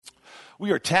We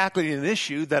are tackling an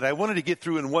issue that I wanted to get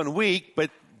through in 1 week,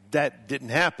 but that didn't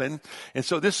happen. And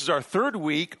so this is our third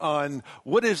week on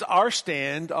what is our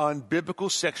stand on biblical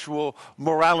sexual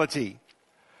morality.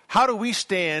 How do we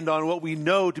stand on what we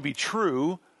know to be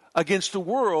true against a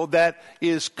world that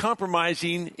is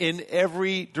compromising in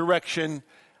every direction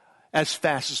as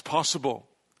fast as possible?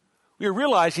 We are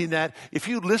realizing that if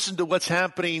you listen to what's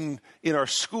happening in our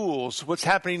schools, what's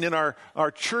happening in our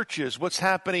churches, what's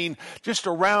happening just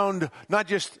around, not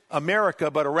just America,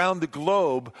 but around the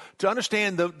globe, to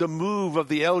understand the move of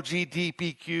the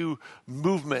LGBTQ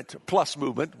movement, plus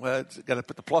movement, well, got to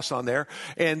put the plus on there,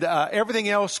 and everything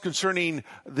else concerning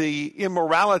the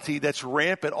immorality that's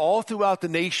rampant all throughout the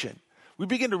nation, we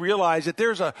begin to realize that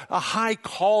there's a high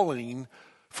calling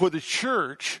for the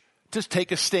church to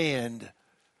take a stand.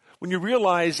 When you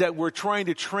realize that we're trying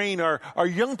to train our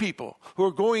young people who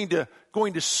are going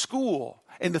to school,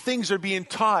 and the things they're being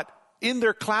taught in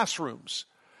their classrooms,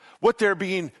 what they're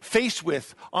being faced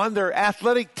with on their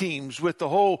athletic teams with the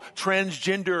whole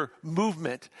transgender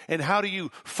movement, and how do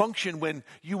you function when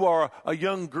you are a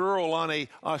young girl on a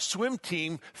swim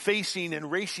team facing and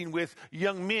racing with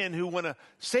young men who want to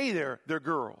say they're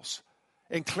girls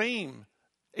and claim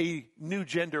a new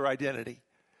gender identity.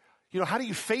 You know, how do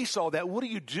you face all that? What do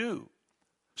you do?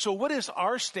 So what is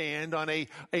our stand on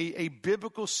a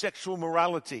biblical sexual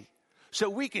morality so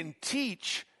we can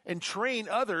teach and train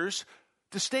others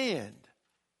to stand?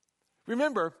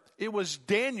 Remember, it was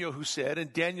Daniel who said in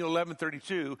Daniel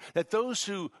 11:32 that those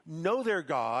who know their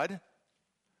God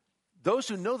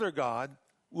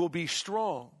will be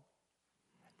strong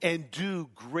and do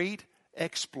great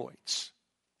exploits.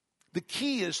 The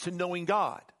key is to knowing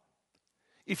God.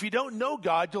 If you don't know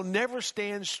God, you'll never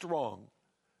stand strong.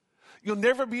 You'll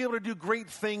never be able to do great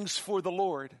things for the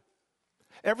Lord.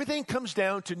 Everything comes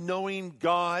down to knowing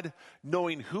God,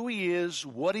 knowing who He is,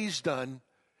 what He's done.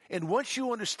 And once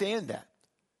you understand that,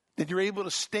 then you're able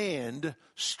to stand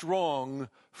strong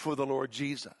for the Lord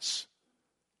Jesus.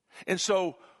 And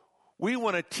so we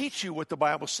want to teach you what the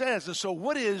Bible says. And so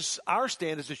what is our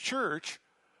stand as a church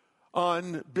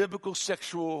on biblical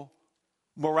sexual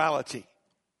morality?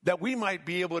 That we might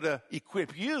be able to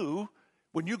equip you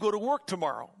when you go to work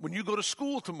tomorrow, when you go to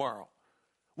school tomorrow.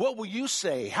 What will you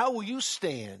say? How will you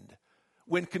stand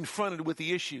when confronted with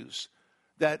the issues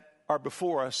that are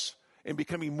before us and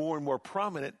becoming more and more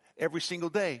prominent every single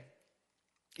day?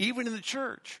 Even in the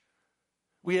church,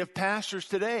 we have pastors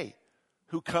today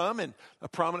who come, and a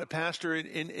prominent pastor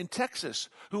in Texas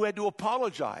who had to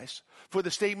apologize for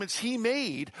the statements he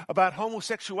made about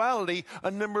homosexuality a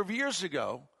number of years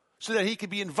ago, so that he could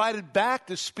be invited back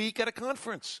to speak at a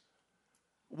conference.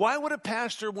 Why would a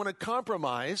pastor want to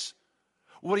compromise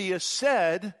what he has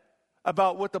said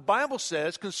about what the Bible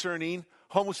says concerning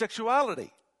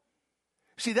homosexuality?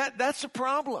 See, that's a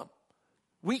problem.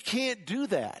 We can't do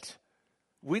that.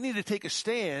 We need to take a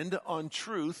stand on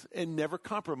truth and never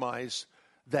compromise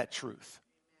that truth.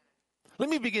 Let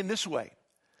me begin this way.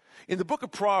 In the book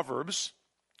of Proverbs,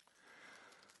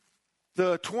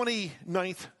 the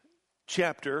 29th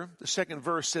chapter, the second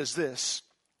verse says this: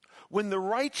 when the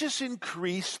righteous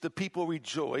increase, the people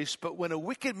rejoice, but when a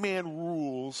wicked man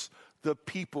rules, the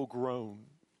people groan.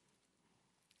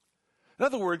 In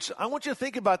other words, I want you to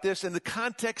think about this in the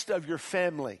context of your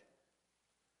family.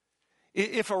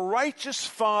 If a righteous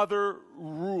father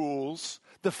rules,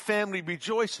 the family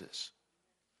rejoices.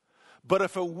 But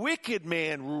if a wicked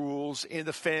man rules in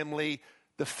the family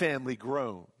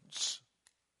groans.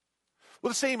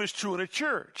 Well, the same is true in a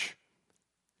church.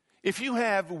 If you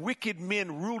have wicked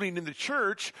men ruling in the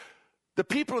church, the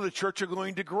people of the church are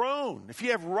going to groan. If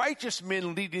you have righteous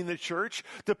men leading the church,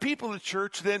 the people of the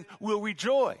church then will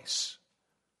rejoice.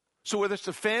 So whether it's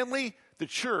the family, the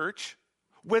church,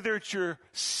 whether it's your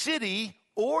city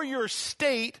or your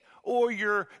state or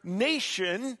your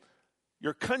nation,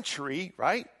 your country,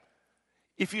 right?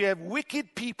 If you have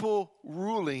wicked people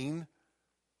ruling,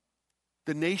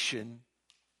 the nation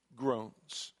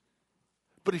groans.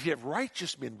 But if you have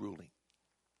righteous men ruling,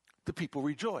 the people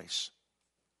rejoice.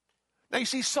 Now you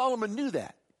see, Solomon knew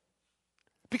that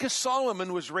because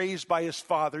Solomon was raised by his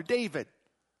father David.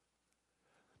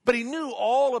 But he knew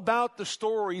all about the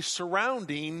stories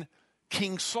surrounding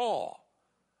King Saul,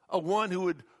 a one who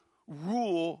would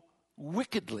rule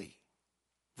wickedly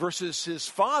versus his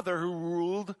father who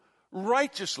ruled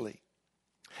righteously.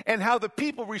 And how the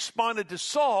people responded to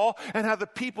Saul and how the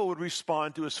people would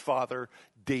respond to his father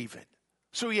David.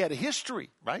 So he had a history,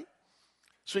 right?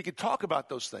 So he could talk about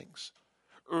those things.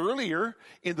 Earlier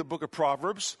in the book of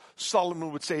Proverbs,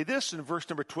 Solomon would say this in verse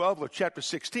number 12 of chapter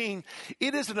 16,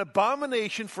 "It is an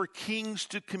abomination for kings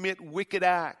to commit wicked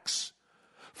acts,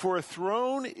 for a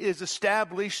throne is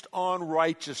established on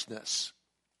righteousness.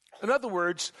 In other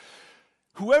words,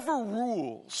 whoever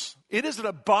rules, it is an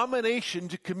abomination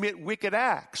to commit wicked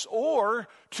acts or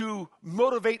to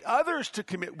motivate others to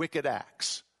commit wicked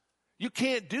acts. You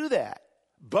can't do that.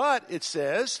 But, it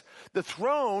says, the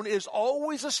throne is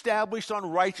always established on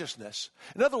righteousness.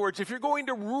 In other words, if you're going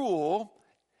to rule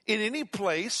in any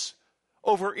place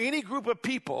over any group of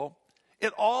people,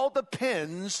 it all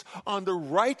depends on the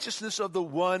righteousness of the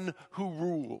one who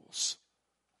rules.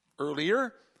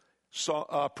 Earlier,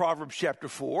 Proverbs chapter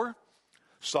 4,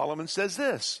 Solomon says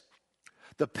this,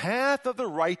 "The path of the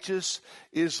righteous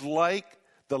is like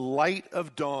the light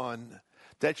of dawn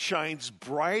that shines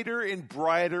brighter and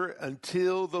brighter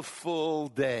until the full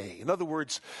day." In other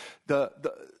words, the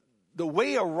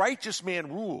way a righteous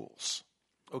man rules,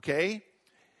 okay,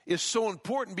 is so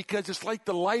important because it's like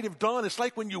the light of dawn. It's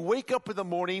like when you wake up in the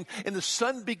morning and the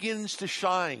sun begins to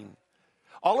shine.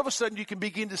 All of a sudden you can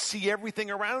begin to see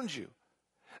everything around you.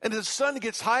 And as the sun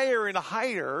gets higher and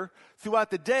higher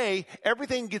throughout the day,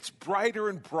 everything gets brighter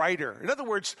and brighter. In other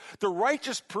words, the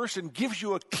righteous person gives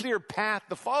you a clear path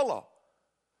to follow.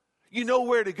 You know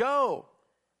where to go.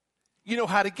 You know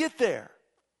how to get there.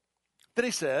 Then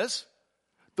he says,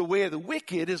 the way of the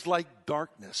wicked is like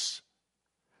darkness.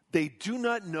 They do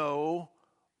not know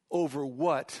over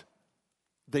what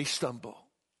they stumble.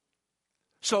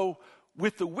 So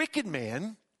with the wicked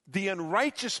man, the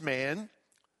unrighteous man,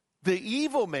 the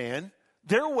evil man,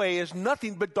 their way is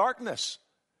nothing but darkness.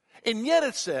 And yet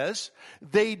it says,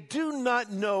 they do not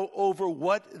know over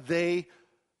what they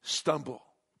stumble.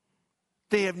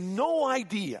 They have no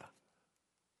idea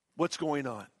what's going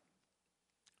on.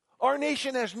 Our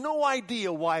nation has no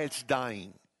idea why it's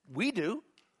dying. We do.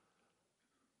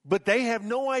 But they have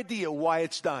no idea why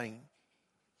it's dying.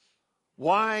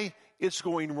 Why it's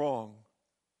going wrong.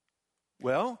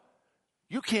 Well,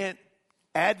 you can't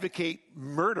advocate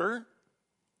murder,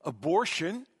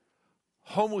 abortion,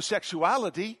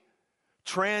 homosexuality,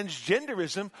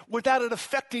 transgenderism without it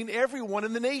affecting everyone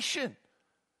in the nation.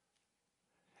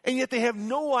 And yet they have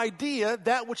no idea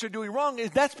that which they're doing wrong.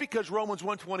 And that's because Romans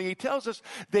 1:28 tells us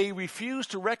they refuse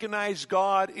to recognize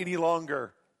God any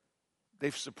longer.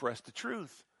 They've suppressed the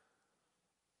truth.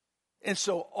 And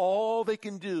so all they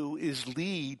can do is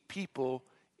lead people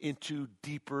into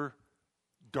deeper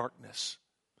darkness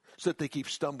so that they keep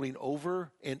stumbling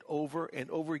over and over and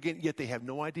over again, yet they have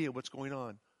no idea what's going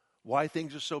on, why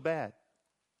things are so bad.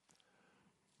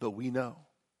 But we know.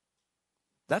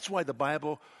 That's why the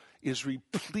Bible is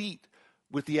replete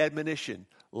with the admonition,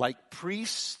 like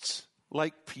priests,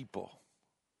 like people.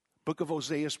 Book of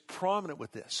Hosea is prominent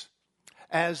with this.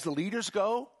 As the leaders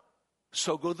go,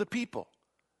 so go the people.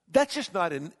 That's just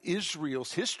not in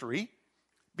Israel's history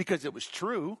because it was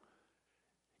true.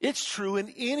 It's true in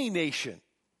any nation.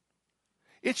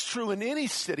 It's true in any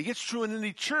city. It's true in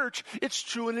any church. It's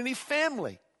true in any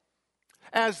family.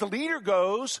 As the leader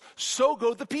goes, so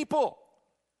go the people.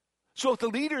 So if the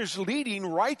leader is leading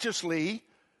righteously,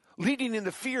 leading in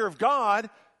the fear of God,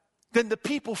 then the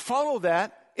people follow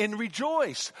that and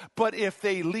rejoice. But if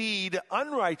they lead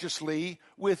unrighteously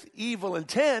with evil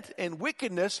intent and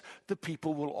wickedness, the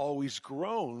people will always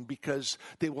groan because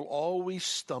they will always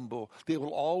stumble. They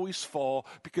will always fall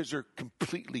because they're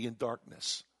completely in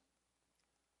darkness.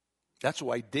 That's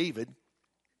why David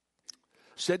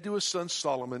said to his son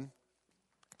Solomon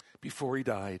before he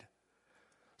died,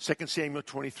 2 Samuel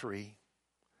 23,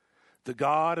 the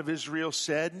God of Israel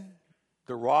said,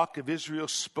 the rock of Israel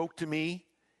spoke to me,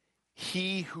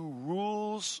 he who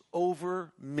rules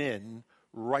over men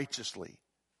righteously,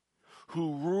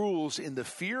 who rules in the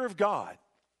fear of God,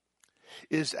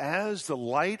 is as the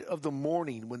light of the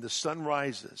morning when the sun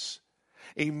rises,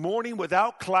 a morning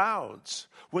without clouds,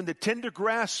 when the tender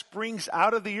grass springs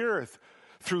out of the earth,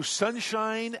 through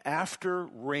sunshine after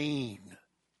rain.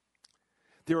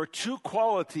 There are two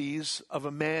qualities of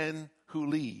a man who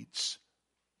leads.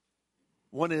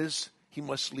 One is he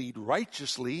must lead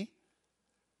righteously.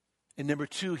 And number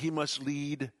two, he must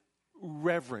lead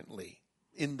reverently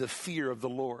in the fear of the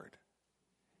Lord.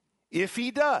 If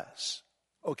he does,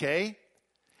 okay,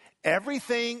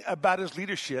 everything about his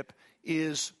leadership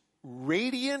is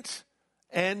radiant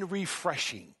and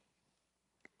refreshing.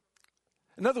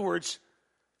 In other words,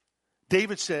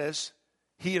 David says,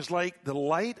 he is like the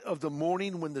light of the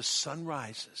morning when the sun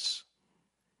rises.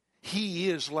 He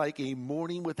is like a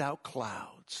morning without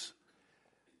clouds.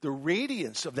 The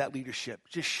radiance of that leadership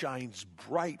just shines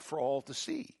bright for all to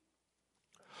see.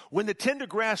 When the tender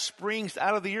grass springs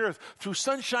out of the earth through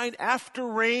sunshine after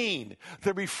rain,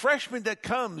 the refreshment that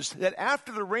comes, that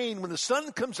after the rain, when the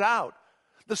sun comes out,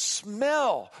 The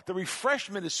smell, the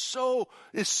refreshment is so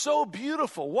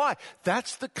beautiful. Why?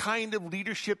 That's the kind of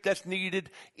leadership that's needed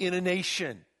in a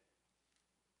nation.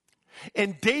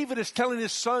 And David is telling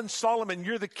his son Solomon,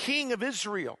 you're the king of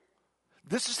Israel.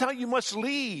 This is how you must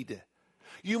lead.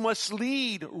 You must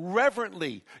lead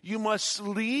reverently. You must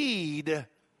lead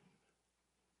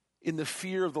in the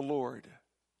fear of the Lord.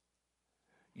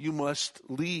 You must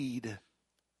lead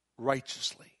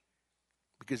righteously.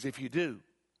 Because if you do,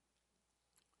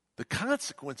 the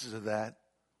consequences of that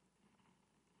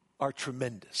are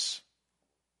tremendous.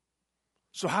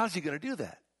 So how's he going to do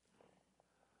that?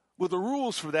 Well, the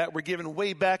rules for that were given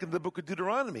way back in the book of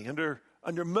Deuteronomy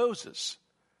under Moses.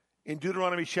 In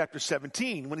Deuteronomy chapter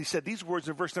 17, when he said these words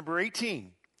in verse number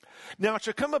 18. Now it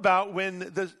shall come about when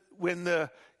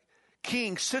the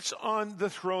king sits on the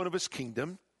throne of his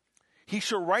kingdom, he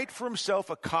shall write for himself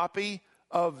a copy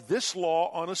of this law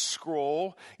on a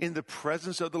scroll in the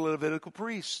presence of the Levitical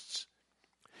priests.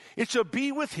 It shall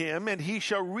be with him, and he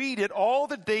shall read it all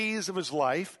the days of his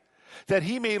life, that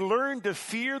he may learn to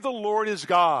fear the Lord his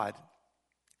God.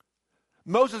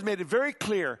 Moses made it very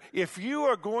clear, if you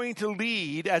are going to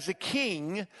lead as a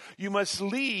king, you must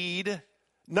lead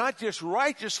not just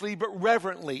righteously, but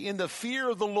reverently, in the fear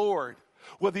of the Lord.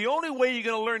 Well, the only way you're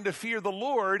going to learn to fear the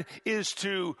Lord is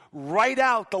to write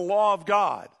out the law of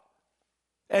God.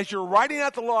 As you're writing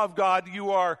out the law of God,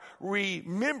 you are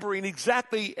remembering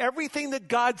exactly everything that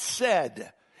God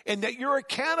said, and that you're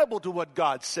accountable to what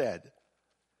God said.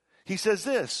 He says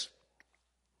this,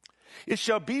 it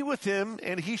shall be with him,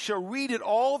 and he shall read it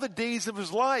all the days of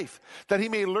his life, that he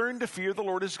may learn to fear the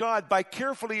Lord his God, by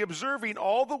carefully observing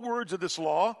all the words of this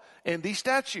law and these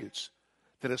statutes,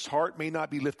 that his heart may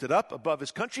not be lifted up above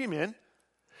his countrymen,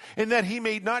 and that he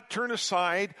may not turn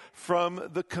aside from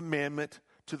the commandment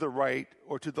to the right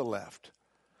or to the left,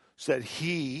 so that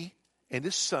he and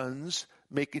his sons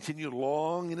may continue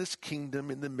long in his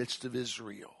kingdom in the midst of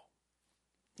Israel.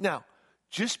 Now,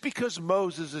 just because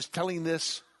Moses is telling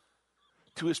this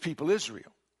to his people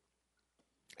Israel,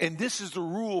 and this is the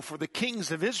rule for the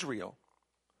kings of Israel,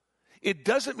 it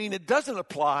doesn't mean it doesn't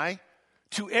apply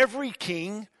to every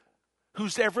king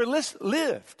who's ever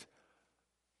lived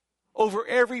over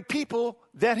every people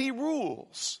that he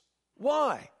rules.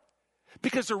 Why?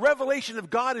 Because the revelation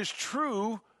of God is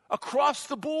true across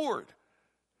the board.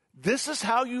 This is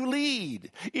how you lead.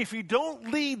 If you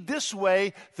don't lead this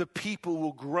way, the people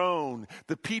will groan.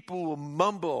 The people will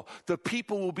mumble. The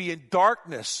people will be in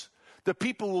darkness. The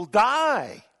people will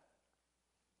die.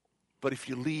 But if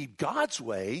you lead God's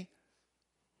way,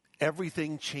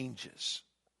 everything changes.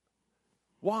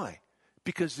 Why?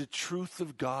 Because the truth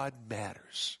of God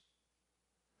matters.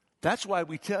 That's why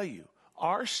we tell you,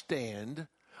 our stand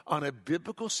on a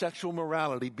biblical sexual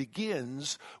morality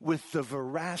begins with the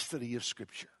veracity of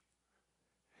Scripture.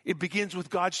 It begins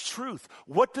with God's truth.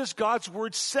 What does God's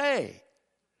word say?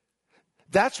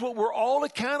 That's what we're all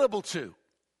accountable to.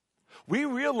 We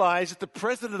realize that the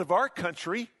president of our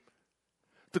country,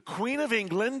 the Queen of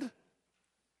England,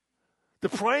 the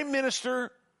Prime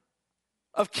Minister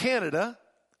of Canada,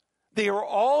 they are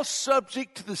all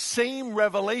subject to the same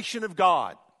revelation of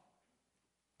God.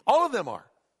 All of them are.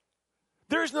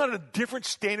 There's not a different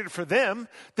standard for them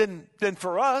than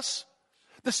for us.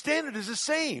 The standard is the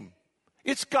same.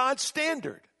 It's God's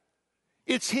standard.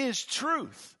 It's His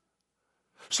truth.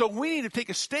 So we need to take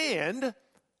a stand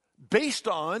based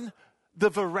on the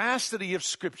veracity of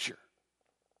Scripture.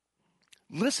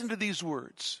 Listen to these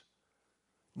words.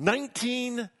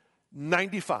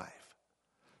 1995.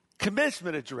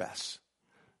 Commencement address.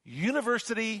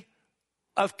 University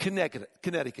of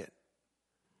Connecticut.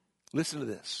 Listen to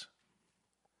this.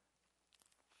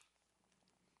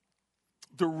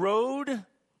 The road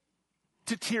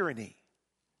to tyranny,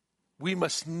 we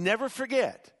must never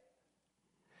forget,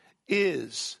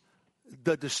 is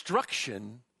the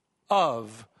destruction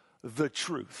of the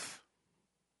truth.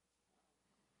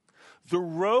 The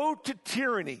road to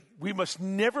tyranny, we must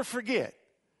never forget,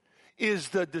 is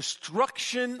the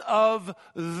destruction of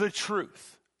the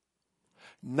truth.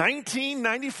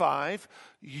 1995,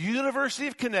 University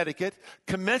of Connecticut,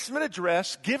 commencement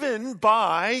address given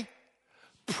by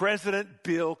President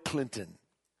Bill Clinton.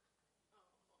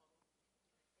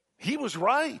 He was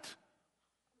right.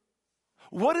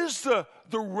 What is the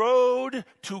road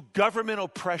to government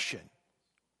oppression?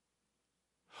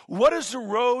 What is the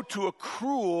road to a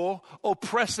cruel,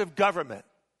 oppressive government?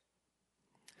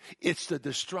 It's the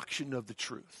destruction of the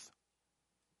truth.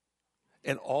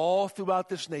 And all throughout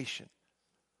this nation,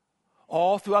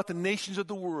 all throughout the nations of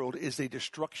the world, is a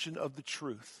destruction of the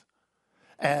truth,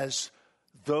 as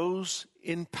those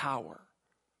in power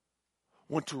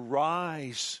want to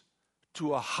rise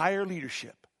to a higher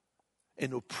leadership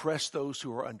and oppress those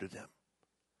who are under them.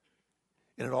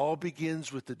 And it all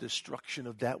begins with the destruction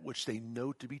of that which they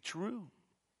know to be true.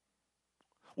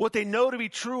 What they know to be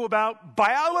true about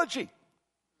biology.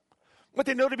 What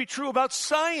they know to be true about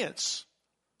science.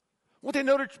 What they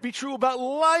know to be true about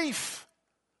life.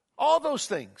 All those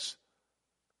things.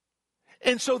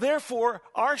 And so therefore,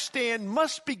 our stand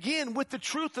must begin with the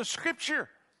truth of Scripture.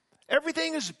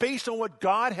 Everything is based on what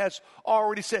God has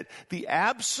already said. The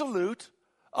absolute,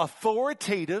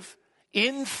 authoritative,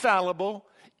 infallible,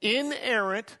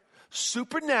 inerrant,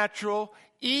 supernatural,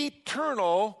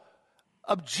 eternal,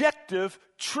 objective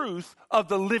truth of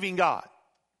the living God.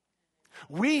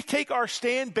 We take our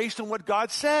stand based on what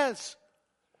God says.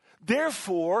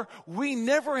 Therefore, we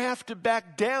never have to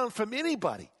back down from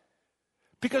anybody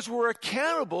because we're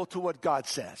accountable to what God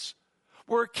says.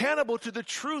 We're accountable to the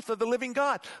truth of the living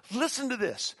God. Listen to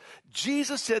this.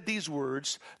 Jesus said these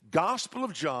words, Gospel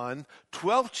of John,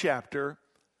 12th chapter,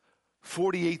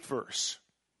 48th verse.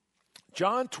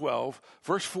 John 12,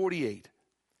 verse 48.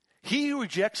 He who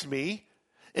rejects me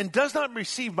and does not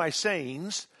receive my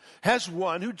sayings has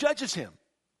one who judges him.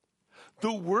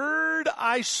 The word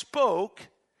I spoke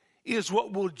is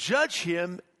what will judge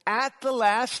him at the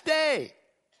last day.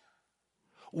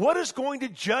 What is going to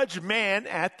judge man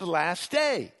at the last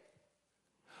day?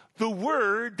 The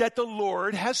word that the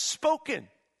Lord has spoken.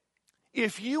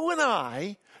 If you and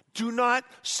I do not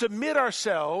submit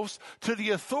ourselves to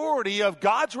the authority of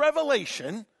God's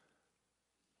revelation,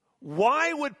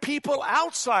 why would people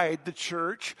outside the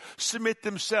church submit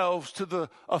themselves to the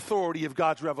authority of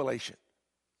God's revelation?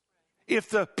 If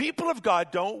the people of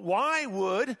God don't, why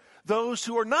would those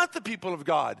who are not the people of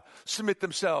God submit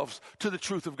themselves to the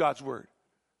truth of God's word?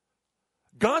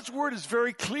 God's word is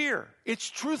very clear. It's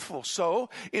truthful. So,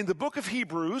 in the book of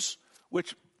Hebrews,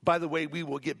 which, by the way, we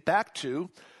will get back to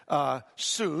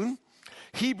soon,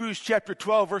 Hebrews chapter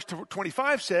 12, verse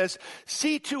 25 says,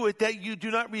 see to it that you do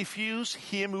not refuse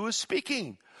him who is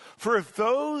speaking. For if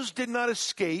those did not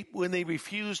escape when they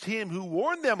refused him who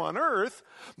warned them on earth,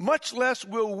 much less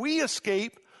will we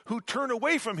escape who turn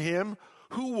away from him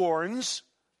who warns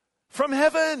from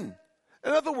heaven.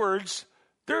 In other words,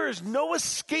 there is no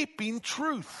escaping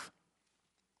truth.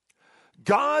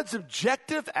 God's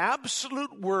objective,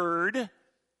 absolute word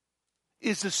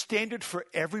is the standard for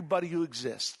everybody who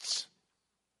exists.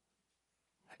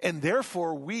 And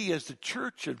therefore, we as the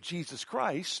church of Jesus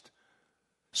Christ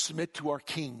submit to our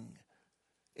King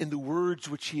in the words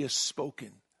which he has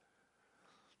spoken.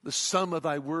 The sum of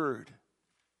thy word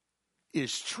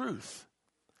is truth.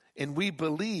 And we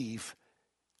believe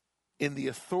in the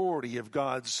authority of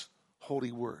God's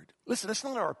holy word. Listen, that's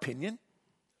not our opinion.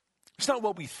 It's not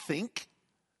what we think.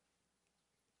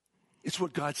 It's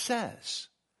what God says.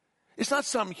 It's not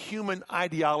some human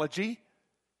ideology.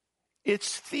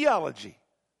 It's theology.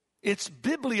 It's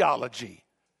bibliology.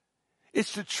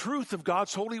 It's the truth of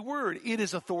God's holy word. It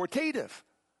is authoritative.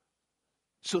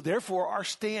 So therefore, our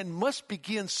stand must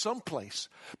begin someplace.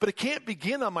 But it can't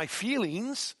begin on my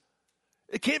feelings.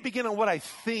 It can't begin on what I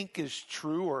think is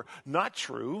true or not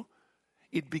true.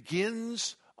 It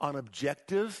begins on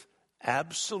objective,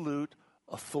 absolute,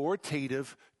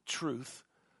 authoritative truth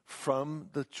from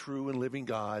the true and living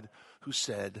God who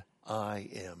said, I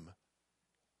am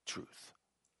truth.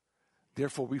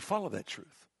 Therefore, we follow that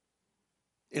truth.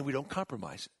 And we don't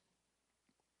compromise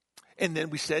it. And then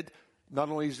we said, not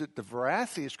only is it the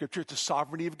veracity of Scripture, it's the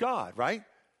sovereignty of God, right?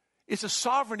 It's the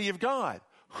sovereignty of God.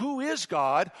 Who is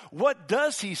God? What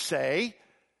does he say?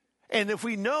 And if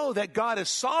we know that God is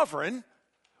sovereign,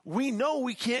 we know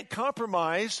we can't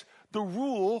compromise the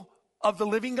rule of the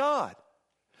living God.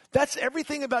 That's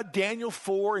everything about Daniel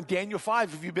 4 and Daniel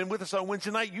 5. If you've been with us on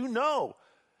Wednesday night, you know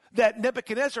that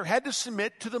Nebuchadnezzar had to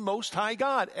submit to the Most High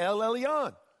God, El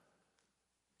Elyon.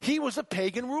 He was a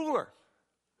pagan ruler,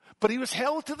 but he was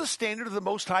held to the standard of the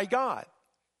Most High God.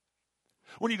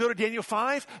 When you go to Daniel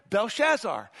 5,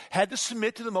 Belshazzar had to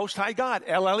submit to the Most High God,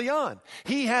 El Elyon.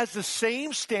 He has the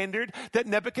same standard that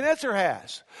Nebuchadnezzar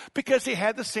has because he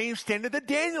had the same standard that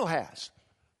Daniel has.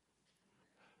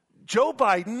 Joe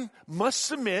Biden must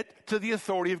submit to the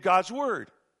authority of God's word.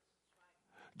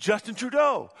 Justin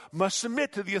Trudeau must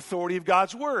submit to the authority of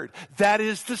God's word. That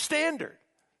is the standard.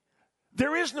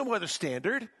 There is no other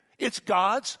standard. It's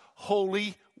God's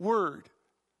holy word.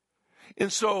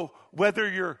 And so whether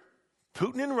you're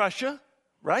Putin in Russia,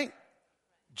 right?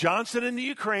 Johnson in the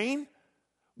Ukraine,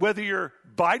 whether you're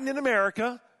Biden in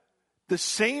America, the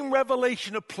same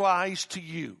revelation applies to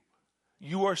you.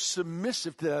 You are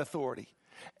submissive to that authority.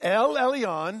 El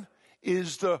Elyon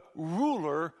is the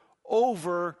ruler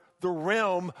over the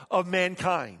realm of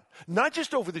mankind. Not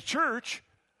just over the church,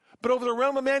 but over the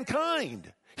realm of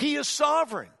mankind. He is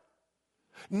sovereign.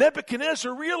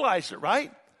 Nebuchadnezzar realized it,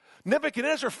 right?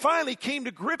 Nebuchadnezzar finally came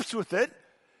to grips with it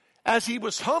as he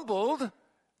was humbled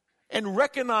and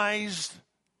recognized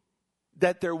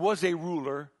that there was a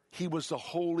ruler. He was the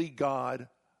holy God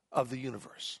of the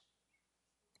universe.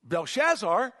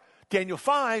 Belshazzar, Daniel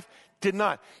 5, did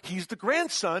not. He's the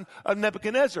grandson of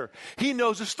Nebuchadnezzar. He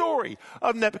knows the story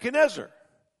of Nebuchadnezzar.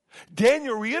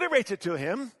 Daniel reiterates it to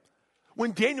him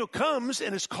when Daniel comes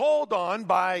and is called on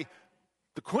by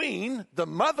the queen, the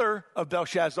mother of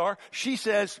Belshazzar. She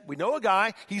says, we know a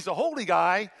guy. He's a holy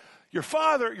guy. Your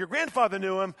grandfather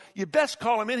knew him. You best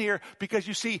call him in here because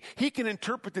you see, he can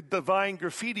interpret the divine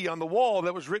graffiti on the wall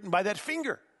that was written by that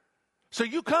finger. So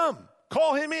you come,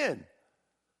 call him in.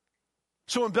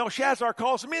 So when Belshazzar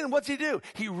calls him in, what's he do?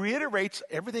 He reiterates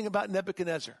everything about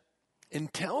Nebuchadnezzar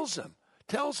and tells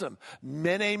him,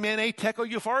 Mene, mene, tekel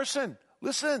upharsin.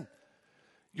 Listen,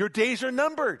 your days are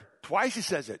numbered. Twice he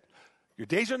says it. Your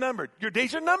days are numbered. Your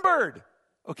days are numbered.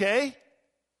 Okay?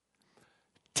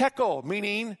 Tekel,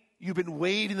 meaning you've been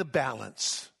weighed in the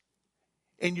balance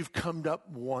and you've come up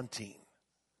wanting.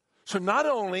 So not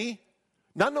only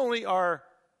are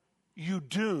you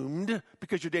doomed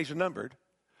because your days are numbered,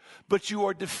 but you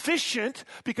are deficient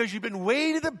because you've been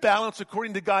weighed in the balance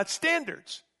according to God's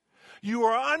standards. You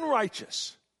are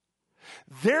unrighteous.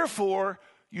 Therefore,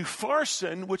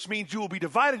 upharsin, which means you will be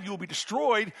divided, you will be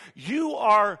destroyed. You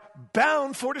are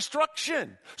bound for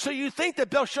destruction. So you think that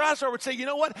Belshazzar would say, you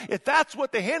know what? If that's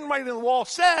what the handwriting on the wall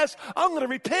says, I'm going to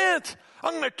repent.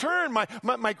 I'm going to turn.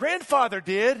 My grandfather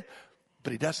did.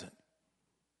 But he doesn't.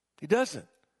 He doesn't.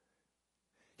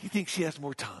 He thinks he has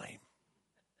more time.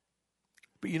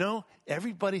 But you know,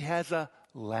 everybody has a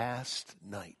last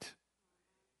night.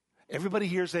 Everybody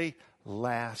hears a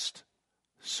last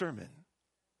sermon.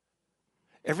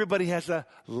 Everybody has a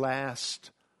last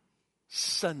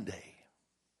Sunday.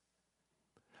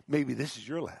 Maybe this is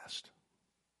your last.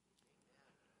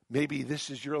 Maybe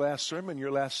this is your last sermon,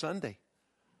 your last Sunday,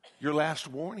 your last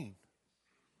warning.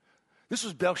 This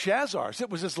was Belshazzar's.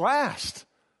 It was his last,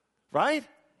 right?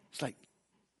 It's like,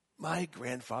 my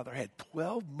grandfather had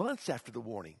 12 months after the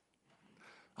warning.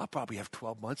 I'll probably have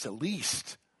 12 months at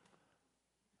least.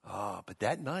 But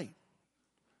that night,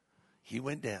 he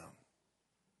went down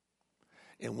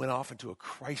and went off into a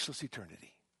Christless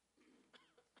eternity.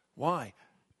 Why?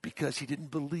 Because he didn't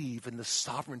believe in the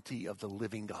sovereignty of the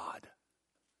living God.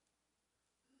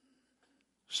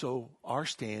 So our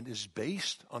stand is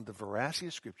based on the veracity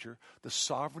of Scripture, the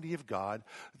sovereignty of God,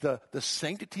 the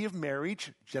sanctity of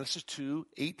marriage, Genesis 2,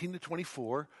 18 to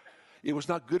 24. It was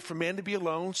not good for man to be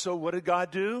alone, so what did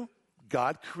God do?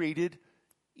 God created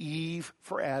Eve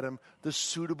for Adam, the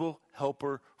suitable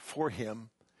helper for him.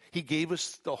 He gave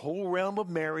us the whole realm of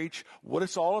marriage, what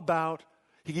it's all about.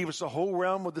 He gave us the whole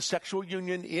realm of the sexual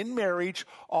union in marriage,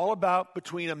 all about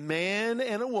between a man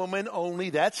and a woman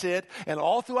only. That's it. And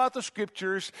all throughout the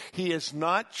Scriptures, he has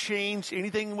not changed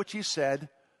anything in which he said.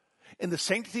 And the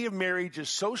sanctity of marriage is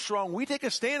so strong, we take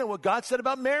a stand on what God said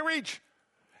about marriage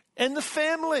and the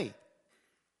family.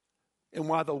 And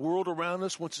while the world around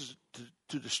us wants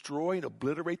to destroy and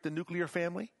obliterate the nuclear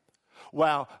family,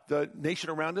 while the nation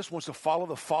around us wants to follow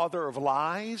the father of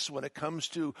lies when it comes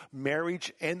to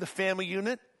marriage and the family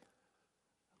unit,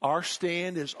 our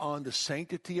stand is on the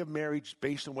sanctity of marriage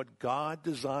based on what God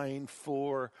designed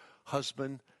for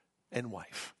husband and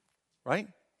wife, right?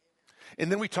 And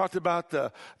then we talked about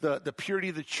the purity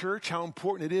of the church, how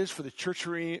important it is for the church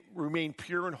to remain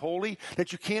pure and holy,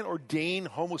 that you can't ordain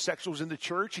homosexuals in the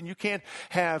church and you can't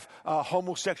have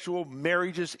homosexual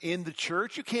marriages in the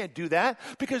church. You can't do that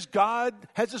because God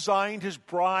has designed his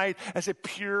bride as a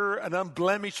pure and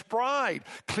unblemished bride,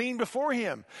 clean before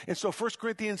him. And so 1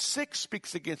 Corinthians 6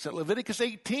 speaks against it. Leviticus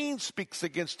 18 speaks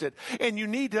against it. And you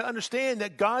need to understand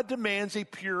that God demands a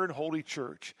pure and holy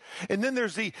church. And then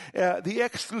there's the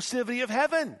exclusivity of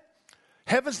heaven.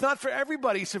 Heaven's not for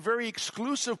everybody. It's a very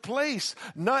exclusive place.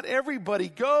 Not everybody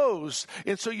goes.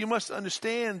 And so you must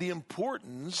understand the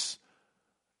importance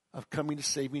of coming to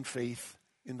saving faith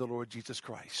in the Lord Jesus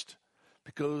Christ.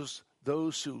 Because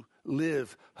those who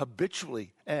live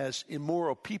habitually as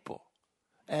immoral people,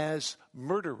 as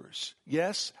murderers,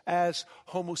 yes, as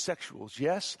homosexuals,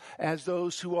 yes, as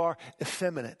those who are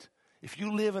effeminate, if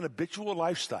you live an habitual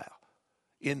lifestyle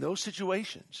in those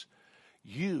situations,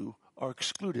 you are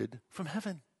excluded from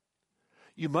heaven.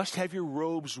 You must have your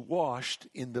robes washed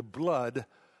in the blood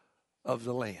of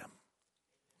the Lamb.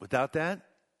 Without that,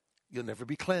 you'll never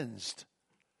be cleansed,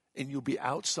 and you'll be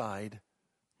outside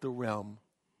the realm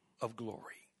of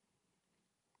glory.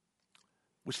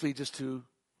 Which leads us to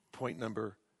point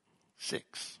number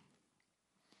 6.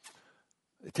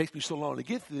 It takes me so long to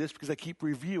get through this because I keep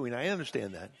reviewing. I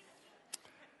understand that.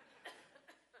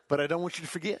 But I don't want you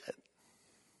to forget.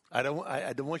 I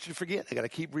don't want you to forget. I got to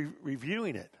keep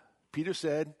reviewing it. Peter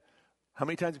said, how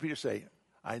many times did Peter say,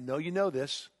 I know you know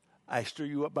this. I stir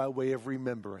you up by way of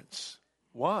remembrance.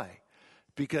 Why?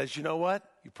 Because you know what?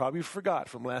 You probably forgot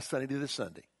from last Sunday to this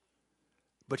Sunday.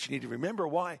 But you need to remember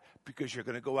why. Because you're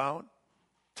going to go out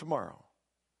tomorrow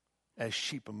as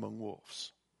sheep among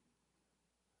wolves.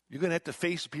 You're going to have to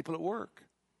face the people at work.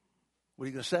 What are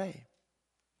you going to say?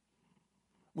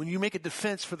 When you make a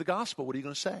defense for the gospel, what are you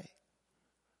going to say?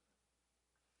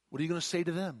 What are you going to say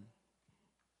to them?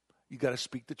 You got to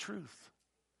speak the truth.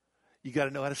 You got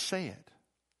to know how to say it.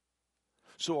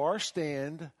 So our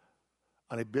stand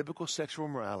on a biblical sexual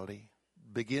morality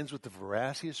begins with the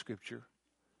veracity of Scripture.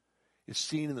 It's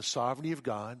seen in the sovereignty of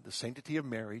God, the sanctity of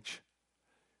marriage,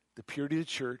 the purity of the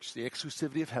church, the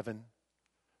exclusivity of heaven,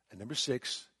 and number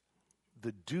 6,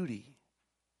 the duty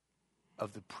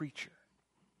of the preacher.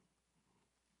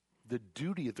 The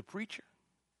duty of the preacher.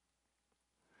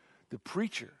 The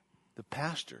preacher, the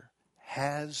pastor,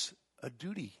 has a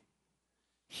duty.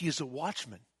 He is a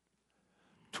watchman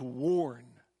to warn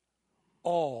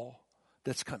all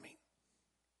that's coming.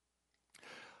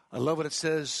 I love what it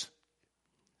says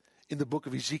in the book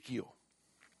of Ezekiel.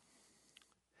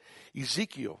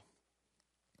 Ezekiel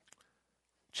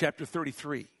chapter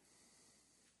 33.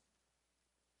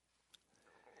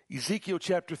 Ezekiel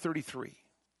chapter 33.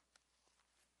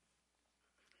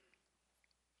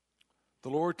 The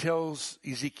Lord tells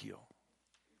Ezekiel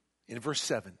in verse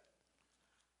 7,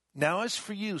 now as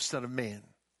for you, son of man,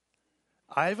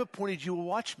 I have appointed you a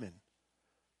watchman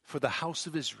for the house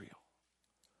of Israel.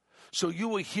 So you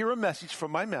will hear a message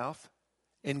from my mouth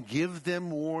and give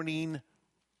them warning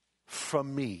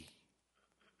from me.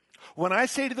 When I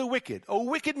say to the wicked, O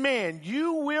wicked man,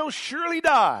 you will surely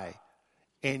die,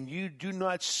 and you do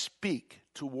not speak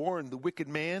to warn the wicked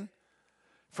man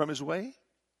from his way,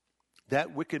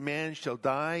 that wicked man shall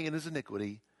die in his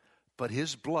iniquity, but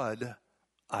his blood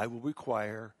I will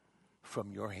require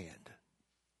from your hand.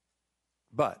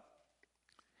 But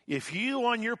if you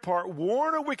on your part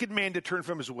warn a wicked man to turn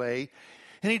from his way,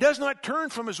 and he does not turn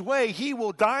from his way, he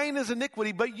will die in his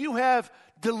iniquity, but you have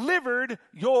delivered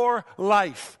your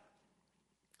life.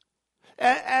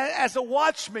 As a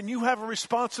watchman, you have a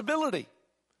responsibility.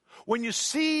 When you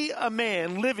see a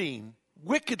man living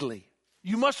wickedly,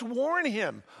 you must warn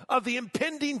him of the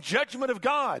impending judgment of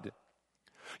God.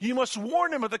 You must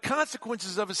warn him of the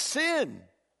consequences of his sin.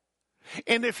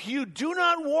 And if you do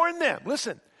not warn them,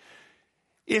 listen,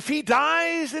 if he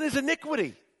dies in his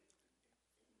iniquity,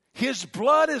 his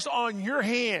blood is on your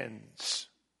hands.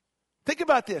 Think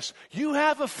about this. You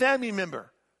have a family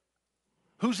member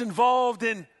who's involved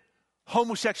in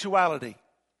homosexuality.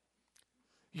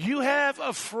 You have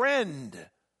a friend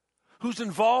who's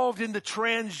involved in the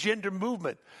transgender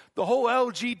movement, the whole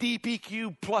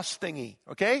LGBTQ plus thingy,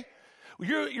 okay?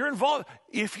 You're involved.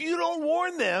 If you don't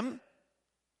warn them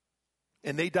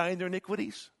and they die in their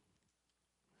iniquities,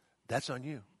 that's on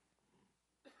you.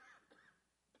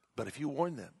 But if you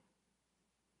warn them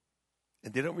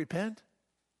and they don't repent,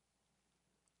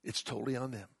 it's totally on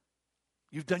them.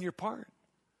 You've done your part.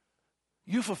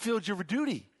 You fulfilled your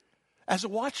duty as a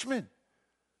watchman.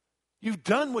 You've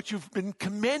done what you've been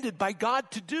commanded by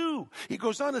God to do. He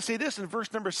goes on to say this in verse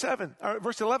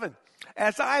 11.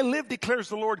 As I live, declares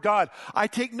the Lord God, I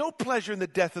take no pleasure in the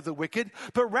death of the wicked,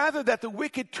 but rather that the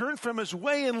wicked turn from his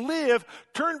way and live.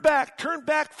 Turn back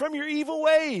from your evil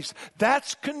ways.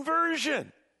 That's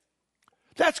conversion.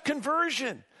 That's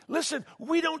conversion. Listen,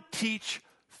 we don't teach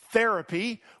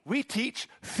therapy. We teach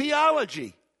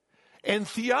theology. And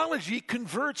theology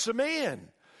converts a man.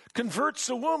 Converts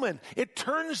a woman. It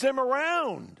turns them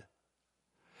around.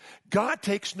 God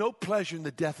takes no pleasure in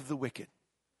the death of the wicked.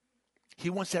 He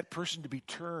wants that person to be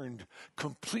turned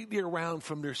completely around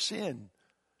from their sin.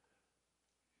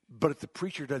 But if the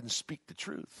preacher doesn't speak the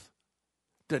truth,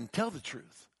 doesn't tell the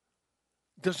truth,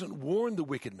 doesn't warn the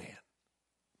wicked man,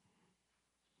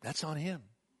 that's on him.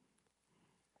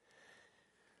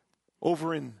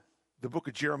 Over in the book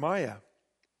of Jeremiah,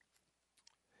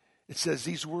 it says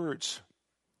these words.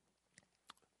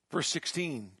 Verse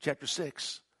 16, chapter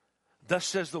 6. Thus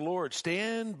says the Lord,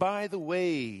 stand by the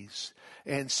ways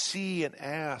and see and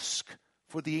ask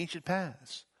for the ancient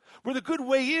paths, where the good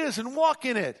way is, and walk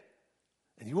in it,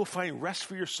 and you will find rest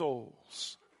for your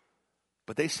souls.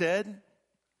 But they said,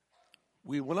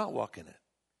 we will not walk in it.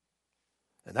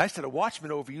 And I set a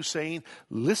watchman over you, saying,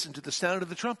 listen to the sound of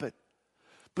the trumpet.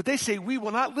 But they say, we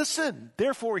will not listen.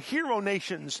 Therefore, hear, O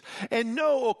nations, and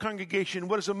know, O congregation,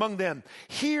 what is among them.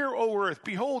 Hear, O earth.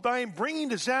 Behold, I am bringing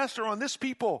disaster on this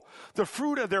people, the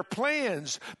fruit of their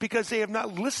plans, because they have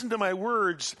not listened to my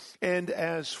words. And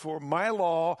as for my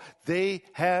law, they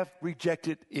have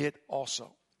rejected it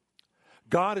also.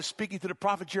 God is speaking to the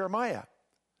prophet Jeremiah,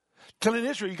 telling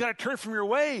Israel, you got to turn from your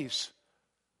ways.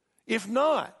 If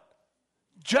not,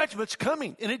 judgment's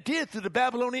coming. And it did through the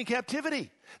Babylonian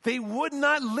captivity. They would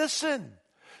not listen.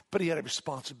 But he had a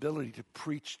responsibility to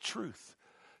preach truth,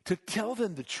 to tell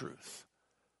them the truth,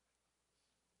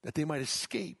 that they might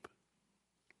escape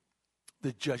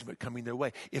the judgment coming their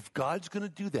way. If God's going to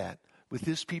do that with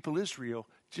his people Israel,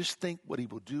 just think what he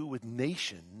will do with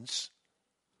nations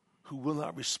who will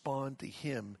not respond to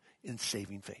him in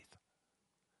saving faith.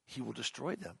 He will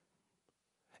destroy them.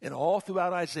 And all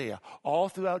throughout Isaiah, all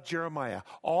throughout Jeremiah,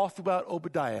 all throughout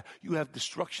Obadiah, you have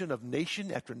destruction of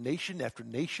nation after nation after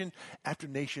nation after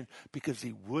nation because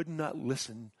they would not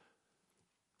listen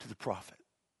to the prophet.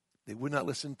 They would not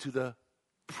listen to the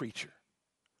preacher.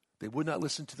 They would not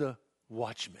listen to the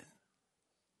watchman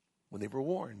when they were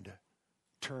warned,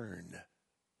 turn,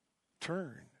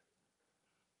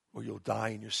 or you'll die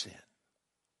in your sin.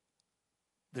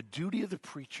 The duty of the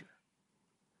preacher,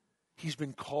 he's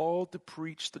been called to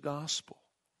preach the gospel.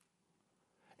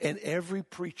 And every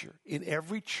preacher in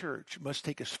every church must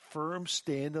take a firm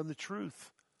stand on the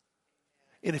truth.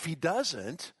 And if he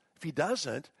doesn't,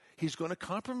 he's going to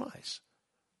compromise.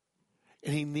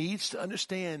 And he needs to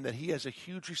understand that he has a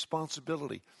huge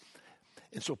responsibility.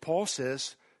 And so Paul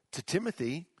says to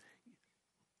Timothy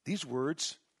these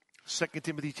words, 2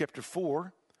 Timothy chapter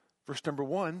 4, verse number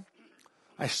 1,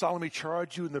 I solemnly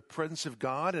charge you in the presence of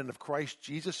God and of Christ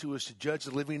Jesus, who is to judge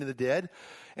the living and the dead,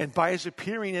 and by his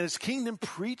appearing in his kingdom,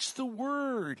 preach the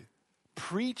word.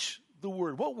 Preach the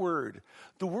word. What word?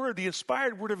 The word, the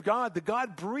inspired word of God, the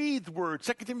God-breathed word.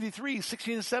 2 Timothy 3,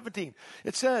 16 and 17.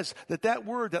 It says that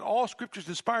word, that all scripture is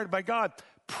inspired by God,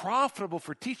 profitable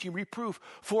for teaching, reproof,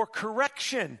 for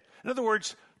correction. In other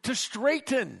words, to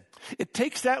straighten. It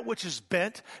takes that which is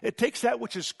bent, it takes that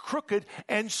which is crooked,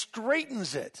 and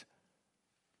straightens it.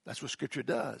 That's what Scripture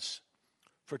does.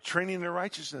 For training in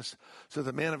righteousness, so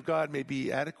the man of God may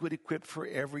be adequate, equipped for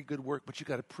every good work. But you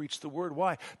got to preach the word.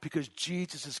 Why? Because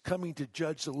Jesus is coming to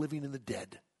judge the living and the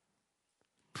dead.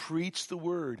 Preach the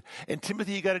word. And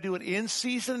Timothy, you got to do it in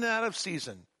season and out of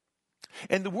season.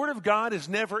 And the word of God is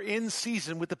never in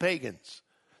season with the pagans.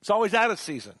 It's always out of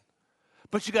season.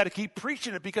 But you got to keep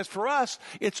preaching it, because for us,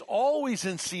 it's always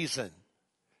in season.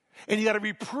 And you got to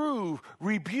reprove,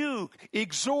 rebuke,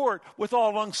 exhort with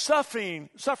all long suffering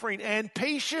and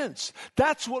patience.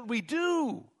 That's what we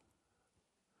do.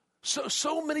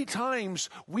 So many times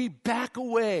we back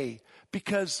away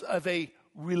because of a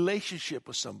relationship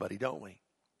with somebody, don't we?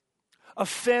 A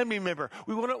family member.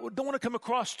 We don't want to come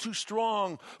across too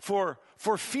strong for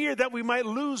fear that we might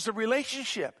lose the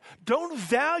relationship. Don't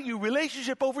value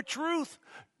relationship over truth.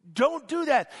 Don't do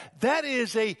that. That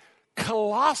is a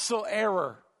colossal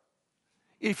error.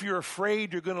 If you're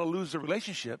afraid you're going to lose the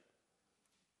relationship,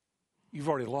 you've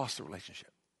already lost the relationship.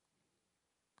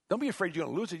 Don't be afraid you're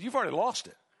going to lose it. You've already lost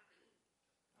it.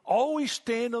 Always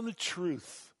stand on the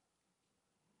truth,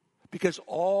 because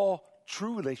all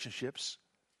true relationships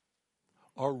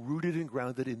are rooted and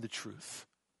grounded in the truth.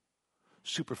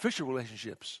 Superficial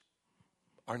relationships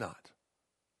are not.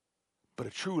 But a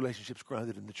true relationship is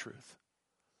grounded in the truth.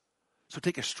 So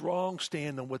take a strong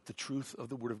stand on what the truth of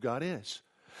the Word of God is.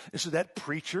 And so that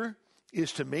preacher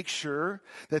is to make sure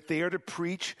that they are to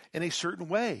preach in a certain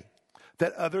way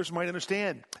that others might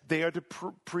understand. They are to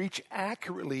preach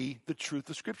accurately the truth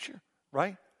of Scripture,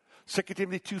 right? 2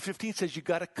 Timothy 2:15 says you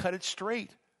got to cut it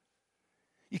straight.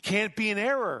 You can't be in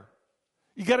error.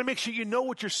 You got to make sure you know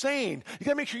what you're saying. You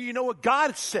got to make sure you know what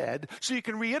God said so you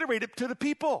can reiterate it to the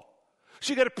people.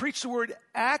 So you got to preach the word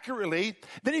accurately.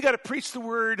 Then you got to preach the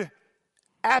word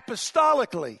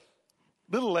apostolically.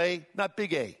 Little a, not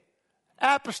big A.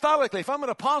 Apostolically. If I'm an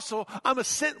apostle, I'm a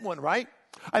sent one, right?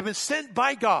 I've been sent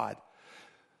by God.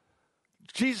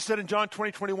 Jesus said in John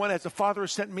 20:21, as the Father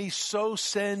has sent me, so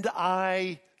send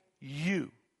I you,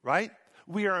 right?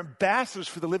 We are ambassadors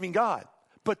for the living God.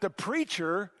 But the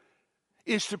preacher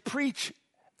is to preach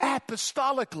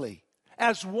apostolically,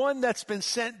 as one that's been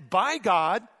sent by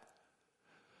God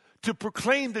to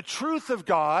proclaim the truth of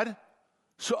God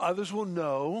so others will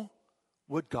know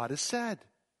what God has said.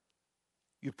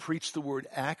 You preach the word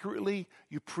accurately,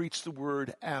 you preach the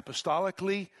word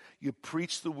apostolically, you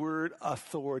preach the word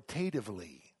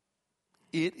authoritatively.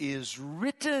 It is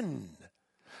written,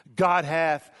 God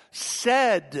hath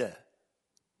said.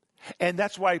 And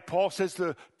that's why Paul says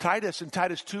to Titus in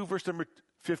Titus 2, verse number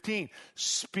 15,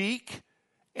 speak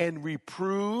and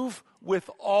reprove with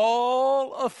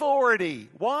all authority.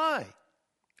 Why?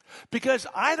 Because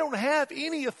I don't have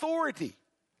any authority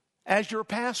as your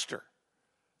pastor.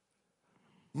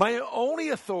 My only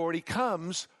authority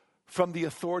comes from the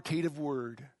authoritative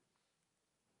word.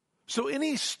 So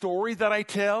any story that I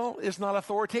tell is not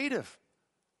authoritative.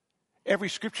 Every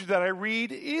scripture that I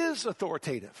read is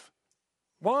authoritative.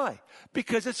 Why?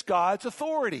 Because it's God's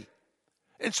authority.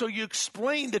 And so you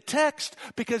explain the text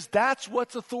because that's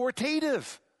what's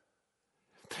authoritative.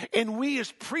 And we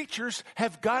as preachers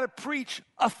have got to preach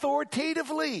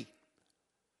authoritatively,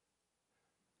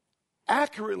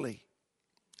 accurately,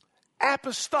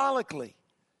 apostolically.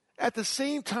 At the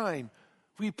same time,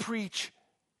 we preach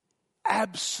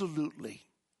absolutely.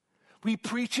 We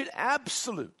preach in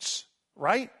absolutes,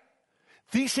 right?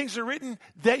 These things are written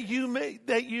that you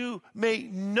may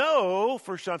know,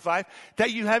 1 John 5,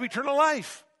 that you have eternal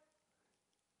life.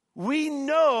 We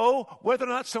know whether or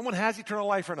not someone has eternal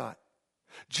life or not.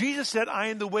 Jesus said, I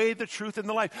am the way, the truth, and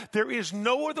the life. There is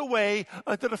no other way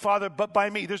unto the Father but by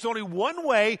me. There's only one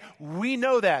way. We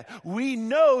know that. We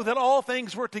know that all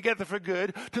things work together for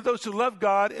good to those who love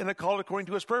God and are called according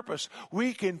to his purpose.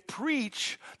 We can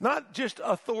preach not just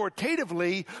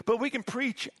authoritatively, but we can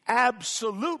preach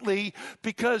absolutely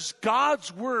because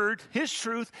God's word, his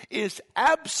truth, is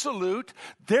absolute.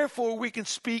 Therefore, we can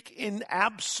speak in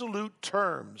absolute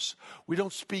terms. We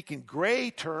don't speak in gray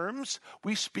terms.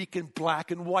 We speak in black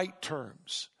and white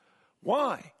terms.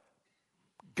 Why?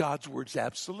 God's word's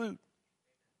absolute.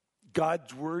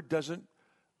 God's word doesn't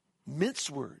mince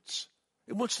words.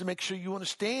 It wants to make sure you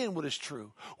understand what is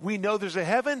true. We know there's a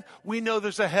heaven. We know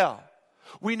there's a hell.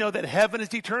 We know that heaven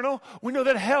is eternal. We know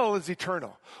that hell is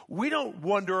eternal. We don't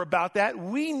wonder about that.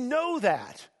 We know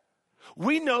that.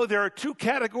 We know there are two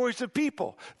categories of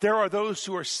people. There are those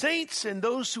who are saints and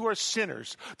those who are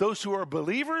sinners. Those who are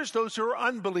believers, those who are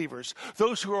unbelievers.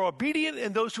 Those who are obedient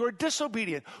and those who are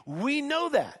disobedient. We know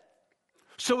that.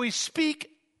 So we speak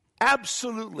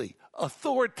absolutely,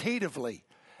 authoritatively,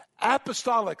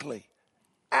 apostolically,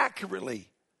 accurately.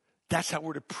 That's how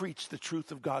we're to preach the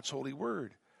truth of God's holy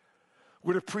word.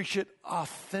 We're to preach it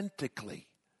authentically.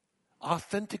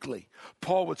 Authentically.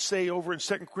 Paul would say over in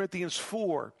 2 Corinthians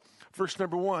 4, verse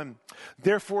number 1,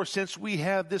 therefore, since we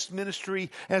have this ministry,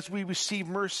 as we receive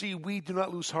mercy, we do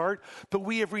not lose heart, but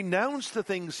we have renounced the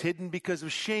things hidden because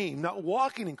of shame, not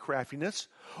walking in craftiness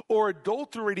or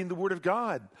adulterating the word of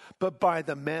God, but by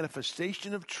the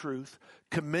manifestation of truth,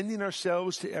 commending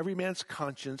ourselves to every man's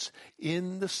conscience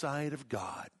in the sight of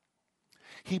God.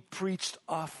 He preached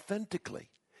authentically.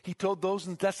 He told those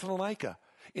in Thessalonica,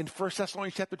 in 1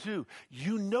 Thessalonians chapter 2,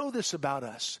 you know this about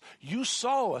us. You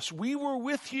saw us. We were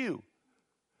with you.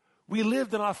 We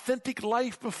lived an authentic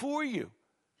life before you.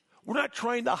 We're not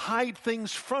trying to hide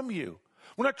things from you.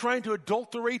 We're not trying to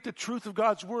adulterate the truth of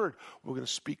God's word. We're going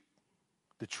to speak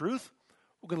the truth.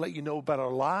 We're going to let you know about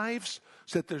our lives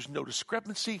so that there's no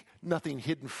discrepancy, nothing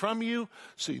hidden from you,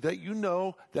 so that you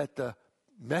know that the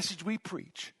message we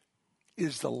preach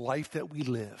is the life that we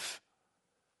live.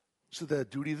 So the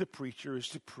duty of the preacher is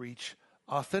to preach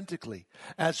authentically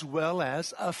as well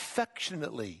as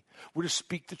affectionately. We're to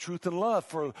speak the truth in love,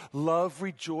 for love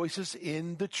rejoices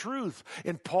in the truth.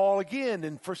 And Paul, again,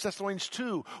 in 1 Thessalonians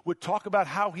 2, would talk about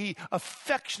how he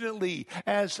affectionately,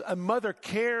 as a mother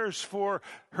cares for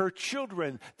her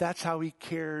children, that's how he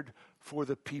cared for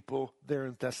the people there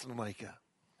in Thessalonica.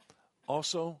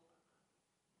 Also,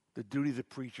 the duty of the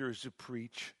preacher is to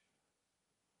preach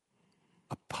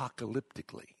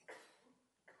apocalyptically.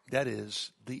 That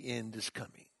is, the end is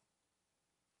coming.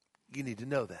 You need to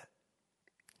know that.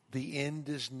 The end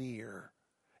is near.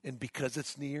 And because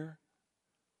it's near,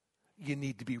 you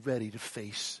need to be ready to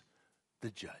face the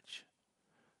judge,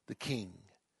 the king.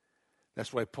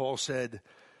 That's why Paul said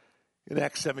in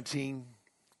Acts 17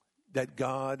 that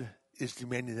God is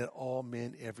demanding that all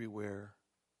men everywhere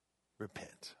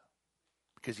repent.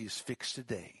 Because he has fixed a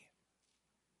day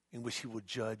in which he will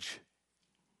judge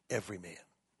every man.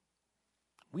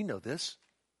 We know this.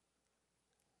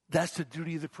 That's the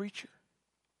duty of the preacher.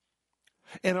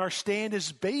 And our stand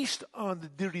is based on the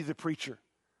duty of the preacher.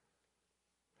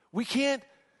 We can't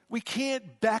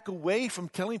back away from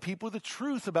telling people the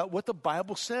truth about what the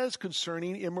Bible says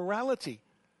concerning immorality,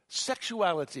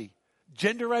 sexuality,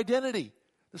 gender identity,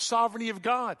 the sovereignty of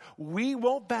God. We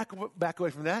won't back away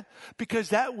from that because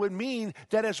that would mean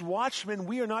that as watchmen,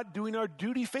 we are not doing our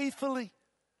duty faithfully.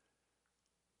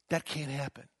 That can't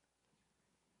happen.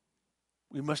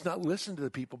 We must not listen to the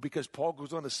people, because Paul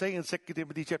goes on to say in 2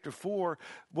 Timothy chapter 4,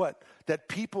 what? That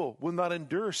people will not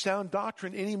endure sound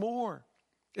doctrine anymore.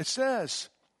 It says,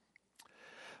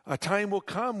 a time will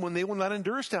come when they will not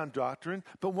endure sound doctrine,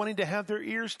 but wanting to have their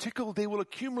ears tickled, they will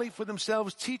accumulate for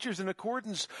themselves teachers in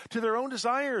accordance to their own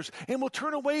desires, and will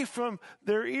turn away from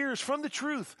their ears from the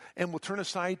truth, and will turn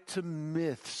aside to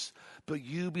myths. But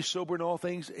you be sober in all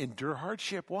things, endure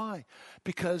hardship. Why?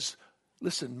 Because,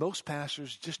 listen, most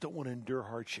pastors just don't want to endure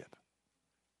hardship.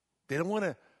 They don't want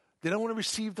to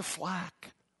receive the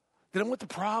flack. They don't want the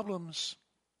problems.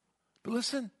 But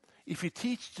listen, if you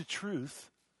teach the truth,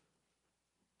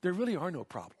 there really are no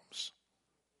problems,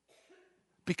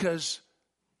 because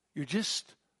you're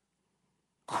just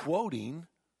quoting,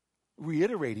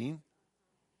 reiterating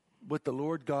what the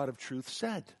Lord God of truth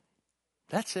said.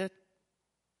 That's it.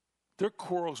 They're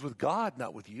quarrels with God,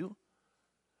 not with you.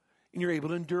 And you're able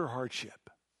to endure hardship.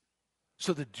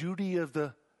 So the duty of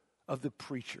the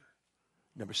preacher.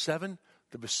 Number 7,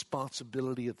 the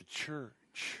responsibility of the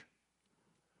church.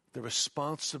 The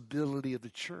responsibility of the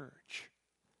church.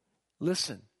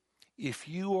 Listen, if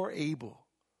you are able,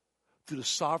 through the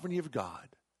sovereignty of God,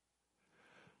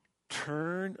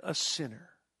 turn a sinner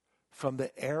from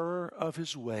the error of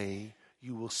his way,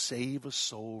 you will save a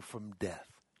soul from death.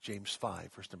 James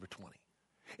 5, verse number 20.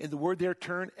 And the word there,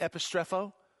 turn,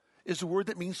 epistrepho, is a word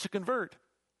that means to convert.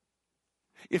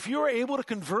 If you are able to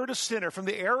convert a sinner from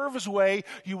the error of his way,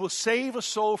 you will save a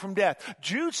soul from death.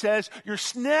 Jude says you're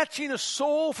snatching a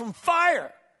soul from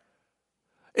fire.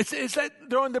 It's that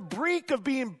they're on the brink of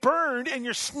being burned, and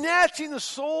you're snatching the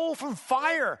soul from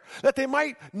fire, that they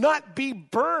might not be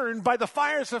burned by the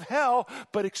fires of hell,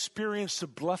 but experience the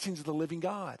blessings of the living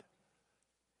God.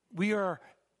 We are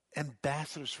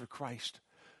ambassadors for Christ.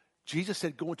 Jesus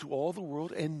said, go into all the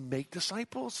world and make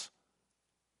disciples.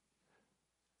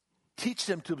 Teach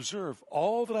them to observe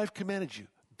all that I've commanded you.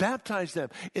 Baptize them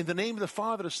in the name of the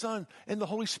Father, the Son, and the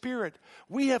Holy Spirit.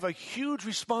 We have a huge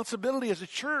responsibility as a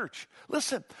church.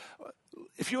 Listen,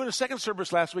 if you were in the second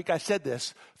service last week, I said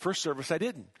this. First service, I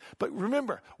didn't. But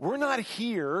remember, we're not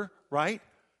here, right,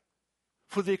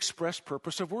 for the express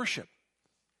purpose of worship,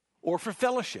 or for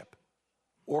fellowship,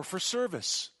 or for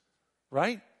service,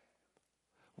 right?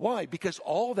 Why? Because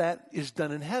all that is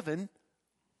done in heaven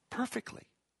perfectly.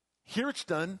 Here it's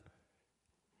done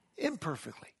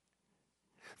imperfectly.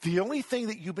 The only thing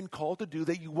that you've been called to do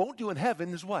that you won't do in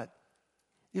heaven is what?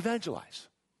 Evangelize.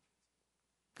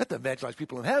 Not to evangelize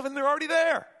people in heaven, they're already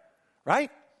there,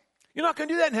 right? You're not going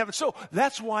to do that in heaven. So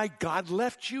that's why God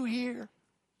left you here.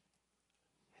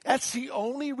 That's the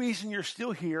only reason you're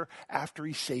still here after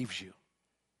he saves you.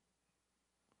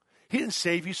 He didn't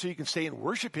save you so you can stay and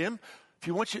worship him. If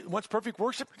he wants perfect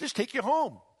worship, just take you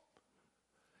home.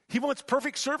 He wants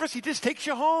perfect service, he just takes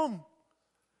you home.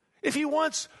 If he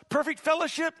wants perfect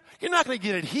fellowship, you're not going to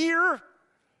get it here.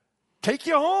 Take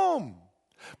you home.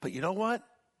 But you know what?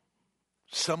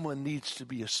 Someone needs to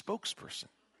be a spokesperson.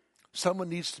 Someone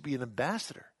needs to be an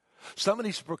ambassador. Someone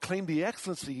needs to proclaim the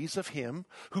excellencies of him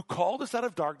who called us out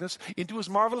of darkness into his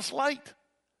marvelous light.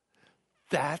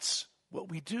 That's what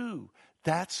we do.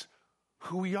 That's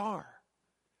who we are.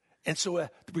 And so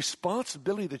the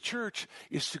responsibility of the church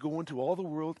is to go into all the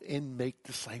world and make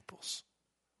disciples.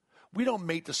 We don't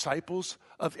make disciples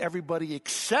of everybody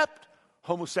except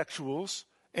homosexuals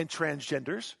and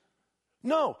transgenders.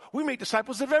 No, we make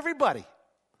disciples of everybody.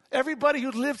 Everybody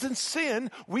who lives in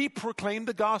sin, we proclaim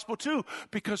the gospel to,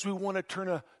 because we want to turn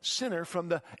a sinner from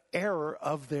the error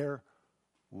of their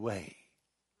way.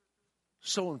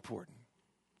 So important.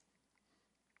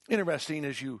 Interesting,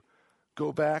 as you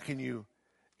go back and you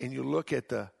look at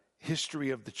the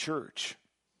history of the church.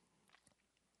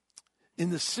 In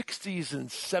the 60s and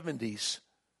 70s,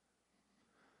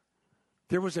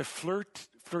 there was a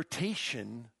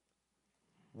flirtation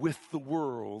with the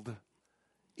world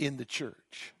in the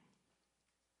church.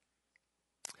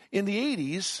 In the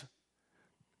 80s,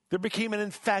 there became an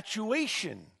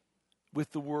infatuation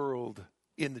with the world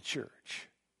in the church.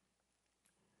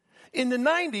 In the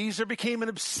 90s, there became an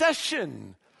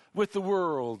obsession with the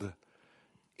world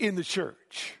in the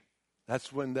church.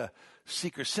 That's when the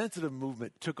seeker-sensitive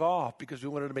movement took off, because we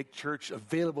wanted to make church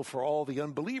available for all the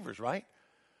unbelievers, right?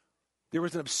 There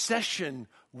was an obsession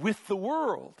with the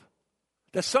world,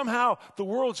 that somehow the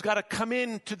world's got to come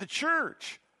into the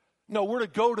church. No, we're to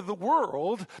go to the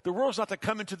world. The world's not to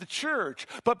come into the church.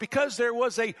 But because there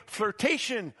was a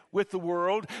flirtation with the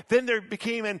world, then there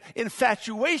became an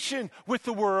infatuation with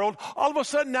the world. All of a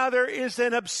sudden now there is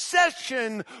an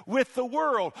obsession with the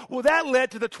world. Well, that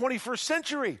led to the 21st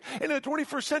century. And in the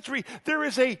 21st century, there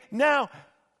is a now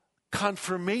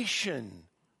conformation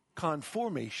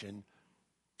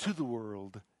to the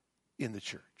world in the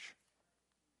church.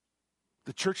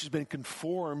 The church has been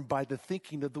conformed by the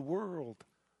thinking of the world.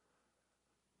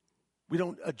 We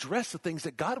don't address the things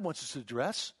that God wants us to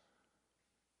address.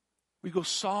 We go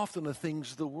soft on the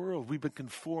things of the world. We've been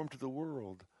conformed to the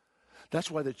world.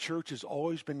 That's why the church has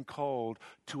always been called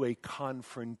to a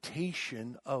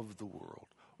confrontation of the world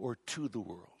or to the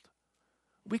world.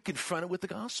 We confront it with the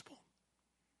gospel.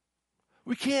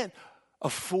 We can't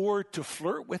afford to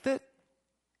flirt with it.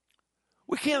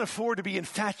 We can't afford to be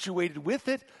infatuated with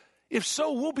it. If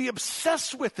so, we'll be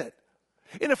obsessed with it.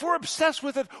 And if we're obsessed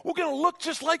with it, we're going to look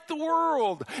just like the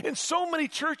world. And so many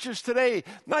churches today,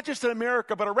 not just in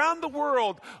America, but around the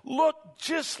world, look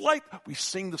just like, we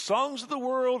sing the songs of the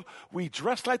world, we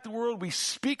dress like the world, we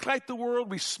speak like the world,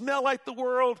 we smell like the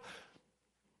world.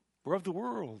 We're of the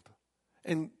world.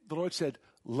 And the Lord said,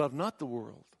 love not the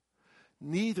world,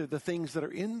 neither the things that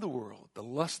are in the world, the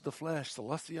lust of the flesh, the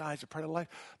lust of the eyes, the pride of life.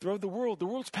 They're of the world. The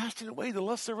world's passing away, the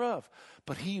lust thereof.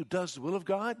 But he who does the will of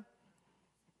God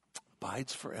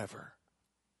abides forever.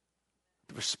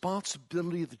 The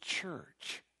responsibility of the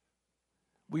church.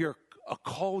 We are a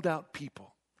called out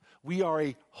people. We are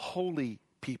a holy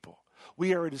people.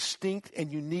 We are a distinct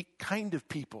and unique kind of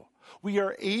people. We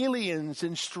are aliens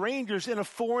and strangers in a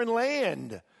foreign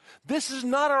land. This is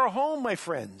not our home, my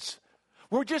friends.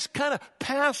 We're just kind of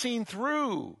passing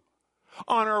through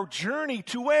on our journey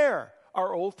to where?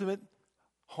 Our ultimate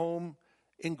home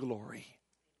in glory.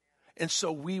 And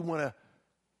so we want to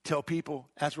tell people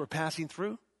as we're passing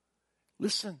through,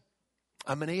 listen,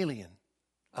 I'm an alien.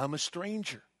 I'm a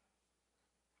stranger.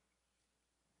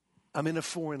 I'm in a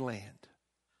foreign land.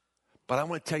 But I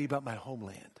want to tell you about my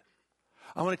homeland.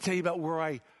 I want to tell you about where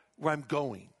I'm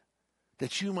going,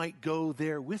 that you might go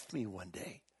there with me one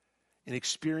day and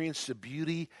experience the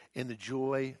beauty and the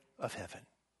joy of heaven.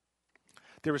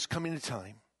 There is coming a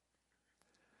time.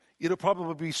 It'll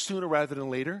probably be sooner rather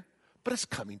than later, but it's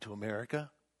coming to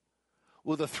America.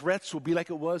 Well, the threats will be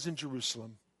like it was in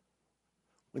Jerusalem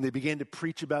when they began to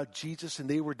preach about Jesus and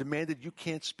they were demanded, you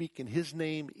can't speak in his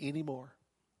name anymore.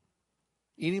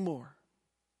 Anymore.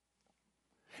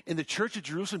 And the church of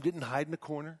Jerusalem didn't hide in a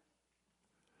corner.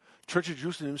 Church of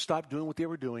Jerusalem didn't stop doing what they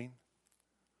were doing.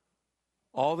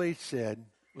 All they said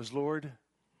was, Lord,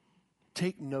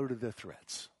 take note of their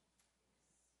threats.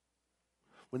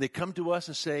 When they come to us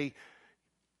and say,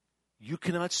 you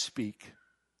cannot speak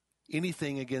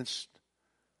anything against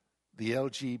the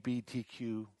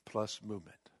LGBTQ plus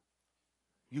movement.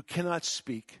 You cannot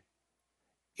speak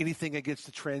anything against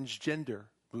the transgender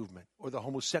movement or the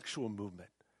homosexual movement.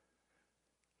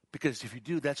 Because if you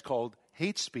do, that's called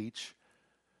hate speech.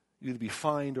 You'll either be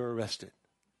fined or arrested.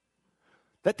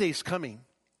 That day's coming.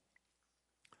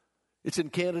 It's in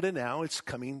Canada now. It's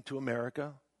coming to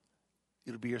America.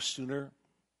 It'll be here sooner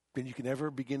than you can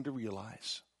ever begin to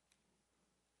realize.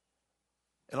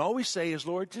 And all we say is,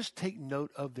 Lord, just take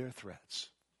note of their threats.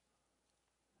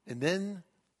 And then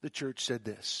the church said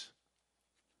this: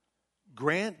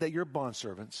 grant that your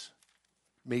bondservants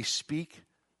may speak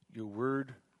your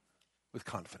word with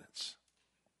confidence,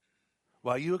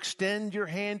 while you extend your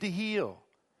hand to heal,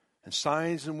 and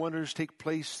signs and wonders take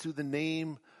place through the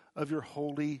name of your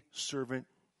holy servant,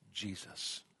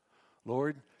 Jesus.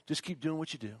 Lord, just keep doing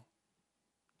what you do.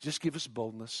 Just give us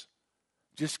boldness.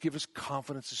 Just give us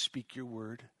confidence to speak your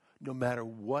word. No matter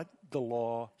what the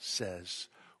law says,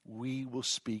 we will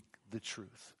speak the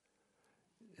truth.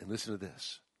 And listen to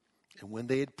this. And when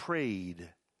they had prayed,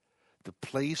 the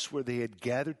place where they had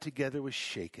gathered together was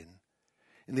shaken,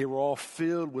 and they were all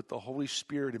filled with the Holy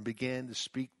Spirit and began to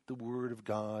speak the word of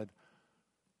God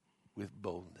with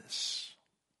boldness.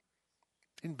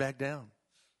 Didn't back down.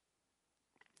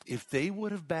 If they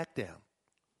would have backed down,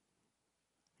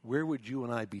 where would you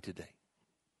and I be today?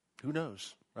 Who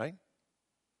knows, right?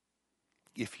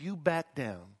 If you back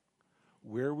down,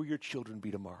 where will your children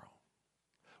be tomorrow?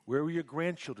 Where will your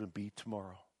grandchildren be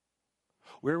tomorrow?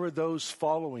 Where will those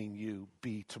following you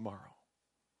be tomorrow?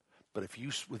 But if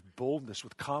you, with boldness,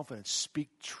 with confidence, speak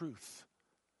truth,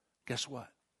 guess what?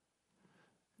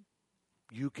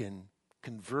 You can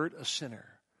convert a sinner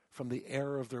from the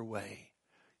error of their way.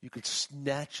 You could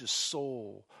snatch a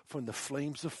soul from the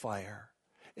flames of fire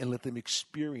and let them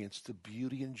experience the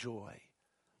beauty and joy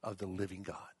of the living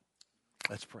God.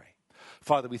 Let's pray.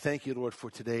 Father, we thank you, Lord, for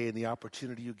today and the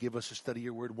opportunity you give us to study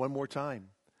your word one more time.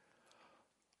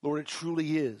 Lord, it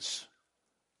truly is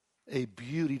a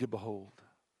beauty to behold,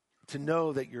 to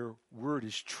know that your word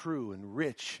is true and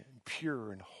rich and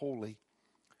pure and holy.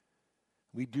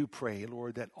 We do pray,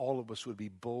 Lord, that all of us would be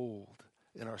bold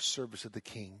in our service of the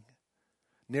King,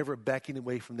 never backing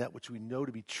away from that which we know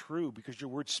to be true because your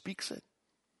word speaks it.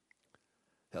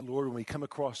 That, Lord, when we come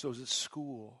across those at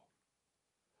school,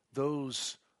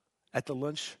 those at the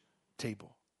lunch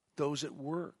table, those at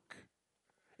work,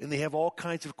 and they have all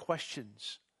kinds of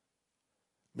questions,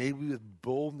 may we with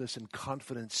boldness and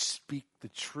confidence speak the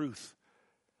truth,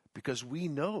 because we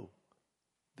know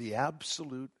the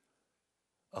absolute,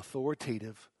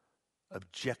 authoritative,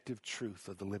 objective truth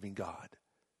of the living God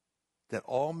that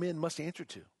all men must answer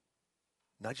to.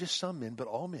 Not just some men, but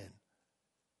all men.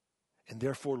 And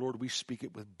therefore, Lord, we speak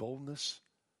it with boldness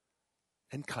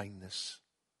and kindness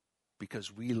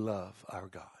because we love our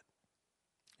God.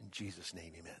 In Jesus'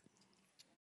 name, amen.